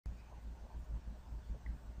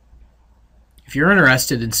If you're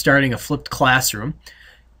interested in starting a flipped classroom,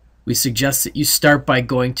 we suggest that you start by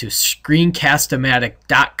going to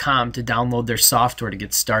ScreenCast-O-Matic.com to download their software to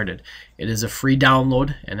get started. It is a free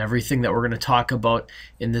download, and everything that we're going to talk about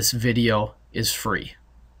in this video is free.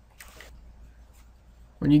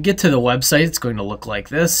 When you get to the website, it's going to look like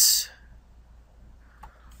this.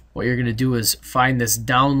 What you're going to do is find this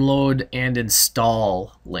download and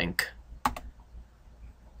install link.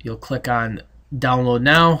 You'll click on download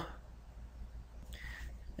now,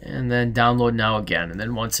 and then download now again. And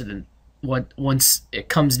then once it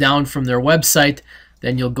comes down from their website,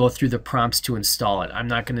 then you'll go through the prompts to install it. I'm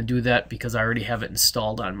not going to do that because I already have it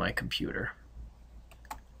installed on my computer.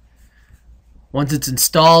 Once it's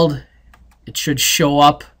installed, it should show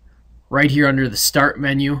up right here under the Start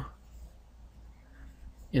menu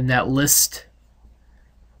in that list.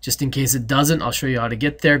 Just in case it doesn't, I'll show you how to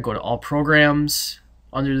get there. Go to All Programs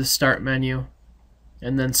under the Start menu,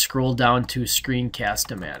 and then scroll down to Screen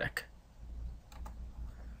Cast-O-Matic.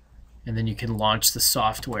 And then you can launch the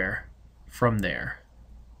software from there.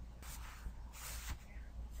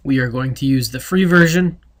 We are going to use the free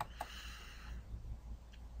version.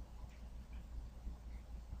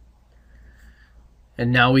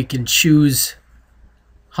 And now we can choose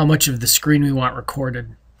how much of the screen we want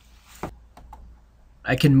recorded.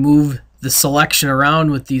 I can move the selection around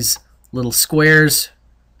with these little squares,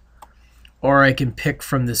 or I can pick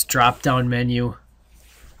from this drop-down menu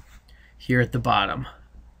here at the bottom.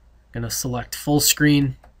 I'm going to select full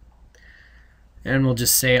screen, and we'll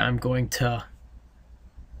just say I'm going to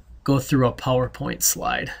go through a PowerPoint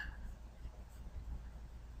slide.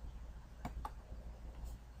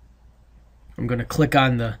 I'm going to click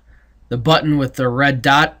on the button with the red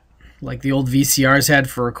dot like the old VCRs had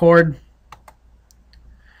for record.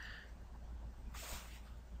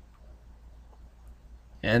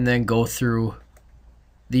 And then go through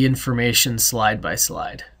the information slide by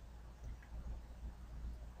slide.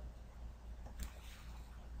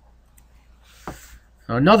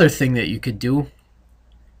 Now, another thing that you could do,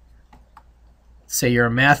 say you're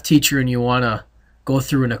a math teacher and you want to go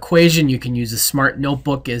through an equation, you can use a smart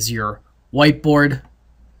notebook as your whiteboard.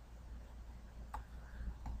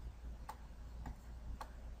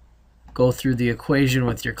 Go through the equation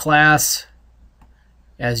with your class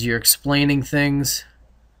as you're explaining things.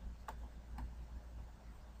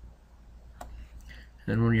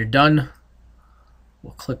 And when you're done,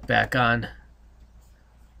 we'll click back on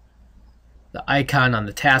the icon on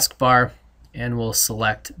the taskbar and we'll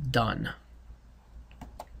select Done.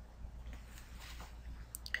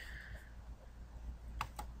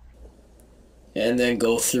 And then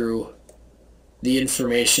go through the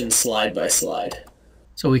information slide by slide.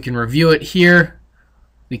 So we can review it here.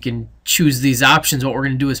 We can choose these options. What we're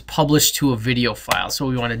going to do is publish to a video file. So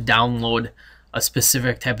we want to download a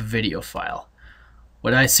specific type of video file.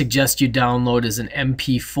 What I suggest you download is an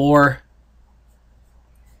MP4.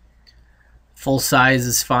 Full size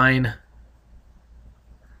is fine.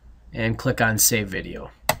 And click on Save Video.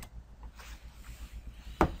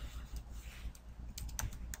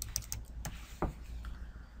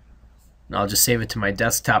 And I'll just save it to my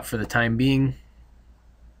desktop for the time being.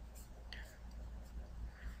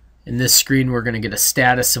 In this screen, we're going to get a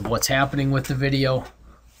status of what's happening with the video.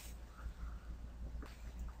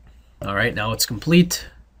 All right, now it's complete.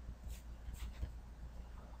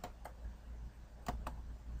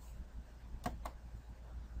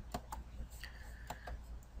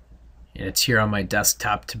 And it's here on my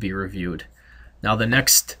desktop to be reviewed. Now the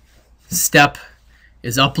next step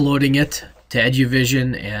is uploading it to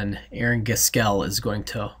EduVision, and Aaron Gaskell is going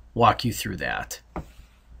to walk you through that.